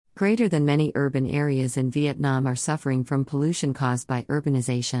Greater than many urban areas in Vietnam are suffering from pollution caused by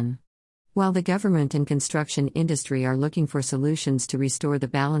urbanization. While the government and construction industry are looking for solutions to restore the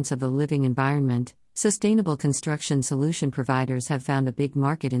balance of the living environment, sustainable construction solution providers have found a big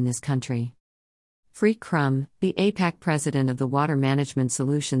market in this country. Freek Krum, the APAC president of the water management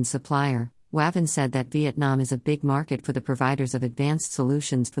solutions supplier, WAVN, said that Vietnam is a big market for the providers of advanced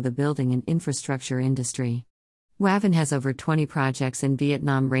solutions for the building and infrastructure industry. WAVN has over 20 projects in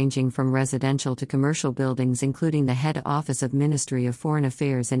Vietnam ranging from residential to commercial buildings, including the head office of Ministry of Foreign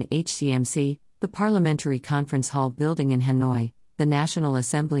Affairs and HCMC, the Parliamentary Conference Hall building in Hanoi, the National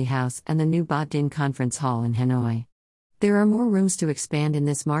Assembly House, and the new Ba Dinh Conference Hall in Hanoi. There are more rooms to expand in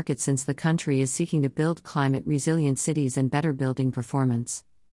this market since the country is seeking to build climate-resilient cities and better building performance.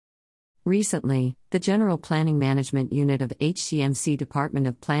 Recently, the General Planning Management Unit of HCMC Department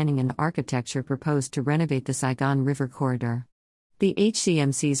of Planning and Architecture proposed to renovate the Saigon River corridor. The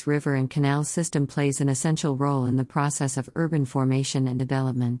HCMC's river and canal system plays an essential role in the process of urban formation and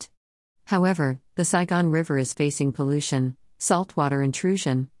development. However, the Saigon River is facing pollution, saltwater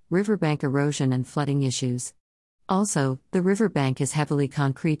intrusion, riverbank erosion, and flooding issues. Also, the riverbank is heavily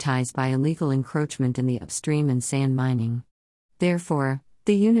concretized by illegal encroachment in the upstream and sand mining. Therefore,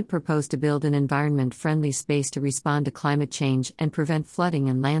 the unit proposed to build an environment-friendly space to respond to climate change and prevent flooding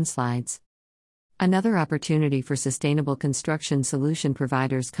and landslides. Another opportunity for sustainable construction solution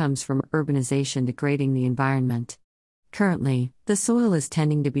providers comes from urbanization degrading the environment. Currently, the soil is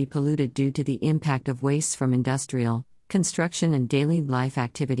tending to be polluted due to the impact of wastes from industrial, construction, and daily life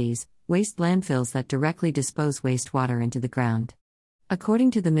activities, waste landfills that directly dispose wastewater into the ground.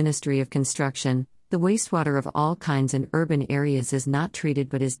 According to the Ministry of Construction, the wastewater of all kinds in urban areas is not treated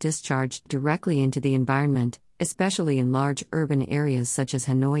but is discharged directly into the environment, especially in large urban areas such as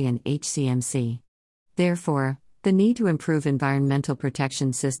Hanoi and HCMC. Therefore, the need to improve environmental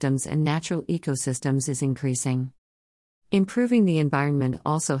protection systems and natural ecosystems is increasing. Improving the environment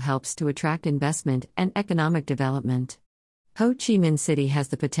also helps to attract investment and economic development. Ho Chi Minh City has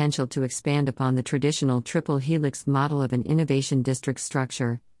the potential to expand upon the traditional triple helix model of an innovation district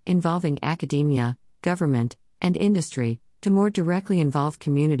structure, involving academia, government, and industry, to more directly involve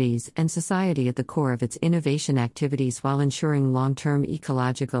communities and society at the core of its innovation activities while ensuring long-term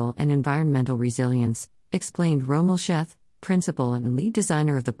ecological and environmental resilience, explained Rommel Scheth, principal and lead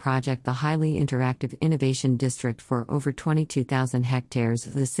designer of the project, the highly interactive innovation district for over 22,000 hectares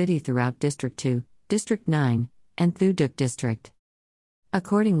of the city throughout District 2, District 9, and Thu Duc District.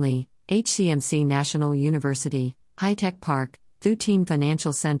 Accordingly, HCMC National University, High Tech Park, Thu Thiem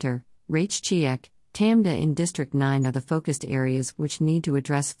Financial Center, Rach Chiek, Tamda in District 9 are the focused areas which need to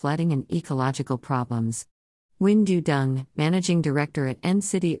address flooding and ecological problems. Win Du Dung, Managing Director at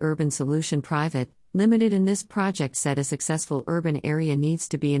N-City Urban Solution Private, Limited in this project, said a successful urban area needs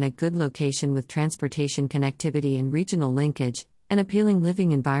to be in a good location with transportation connectivity and regional linkage, an appealing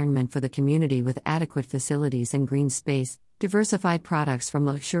living environment for the community with adequate facilities and green space, diversified products from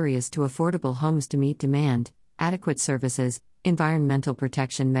luxurious to affordable homes to meet demand, adequate services, environmental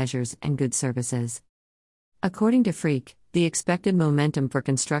protection measures, and good services. According to Freek, the expected momentum for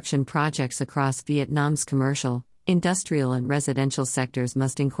construction projects across Vietnam's commercial, industrial, and residential sectors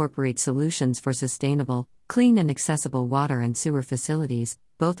must incorporate solutions for sustainable, clean, and accessible water and sewer facilities.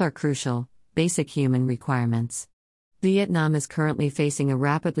 Both are crucial, basic human requirements. Vietnam is currently facing a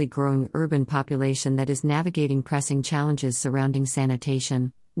rapidly growing urban population that is navigating pressing challenges surrounding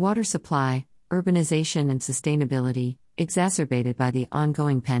sanitation, water supply, urbanization, and sustainability, exacerbated by the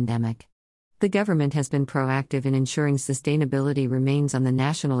ongoing pandemic. The government has been proactive in ensuring sustainability remains on the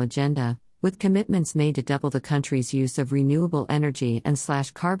national agenda, with commitments made to double the country's use of renewable energy and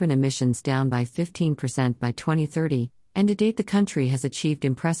slash carbon emissions down by 15% by 2030, and to date the country has achieved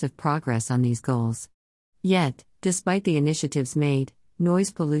impressive progress on these goals. Yet, despite the initiatives made,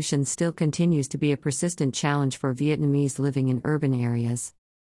 noise pollution still continues to be a persistent challenge for Vietnamese living in urban areas.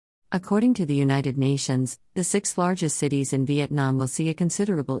 According to the United Nations, the 6 largest cities in Vietnam will see a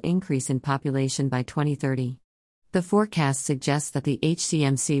considerable increase in population by 2030. The forecast suggests that the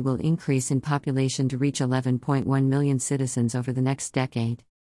HCMC will increase in population to reach 11.1 million citizens over the next decade.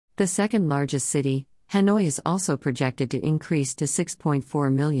 The second largest city, Hanoi, is also projected to increase to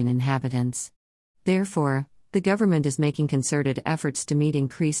 6.4 million inhabitants. Therefore, the government is making concerted efforts to meet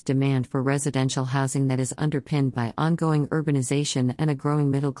increased demand for residential housing that is underpinned by ongoing urbanization and a growing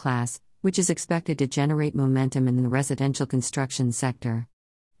middle class, which is expected to generate momentum in the residential construction sector.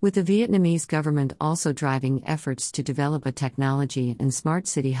 With the Vietnamese government also driving efforts to develop a technology and smart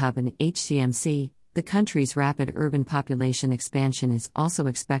city hub in HCMC, the country's rapid urban population expansion is also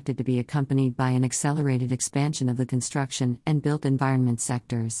expected to be accompanied by an accelerated expansion of the construction and built environment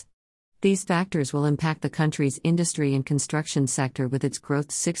sectors. These factors will impact the country's industry and construction sector with its growth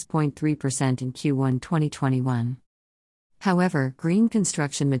 6.3% in Q1 2021. However, green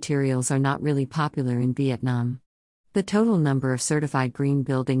construction materials are not really popular in Vietnam. The total number of certified green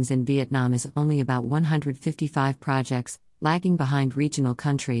buildings in Vietnam is only about 155 projects, lagging behind regional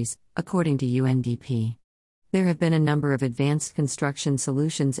countries, according to UNDP. There have been a number of advanced construction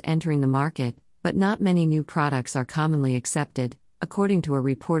solutions entering the market, but not many new products are commonly accepted, according to a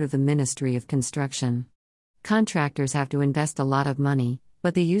report of the Ministry of Construction. Contractors have to invest a lot of money,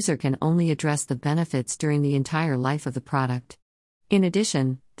 but the user can only address the benefits during the entire life of the product. In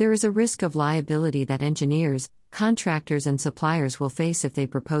addition, there is a risk of liability that engineers, contractors, and suppliers will face if they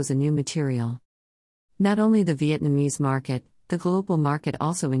propose a new material. Not only the Vietnamese market, the global market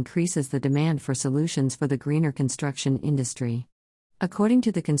also increases the demand for solutions for the greener construction industry. According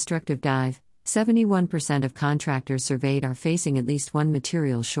to the Constructive Dive, 71% of contractors surveyed are facing at least one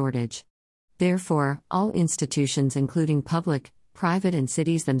material shortage. Therefore, all institutions, including public, private, and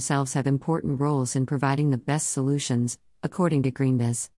cities themselves, have important roles in providing the best solutions, according to Greenbiz.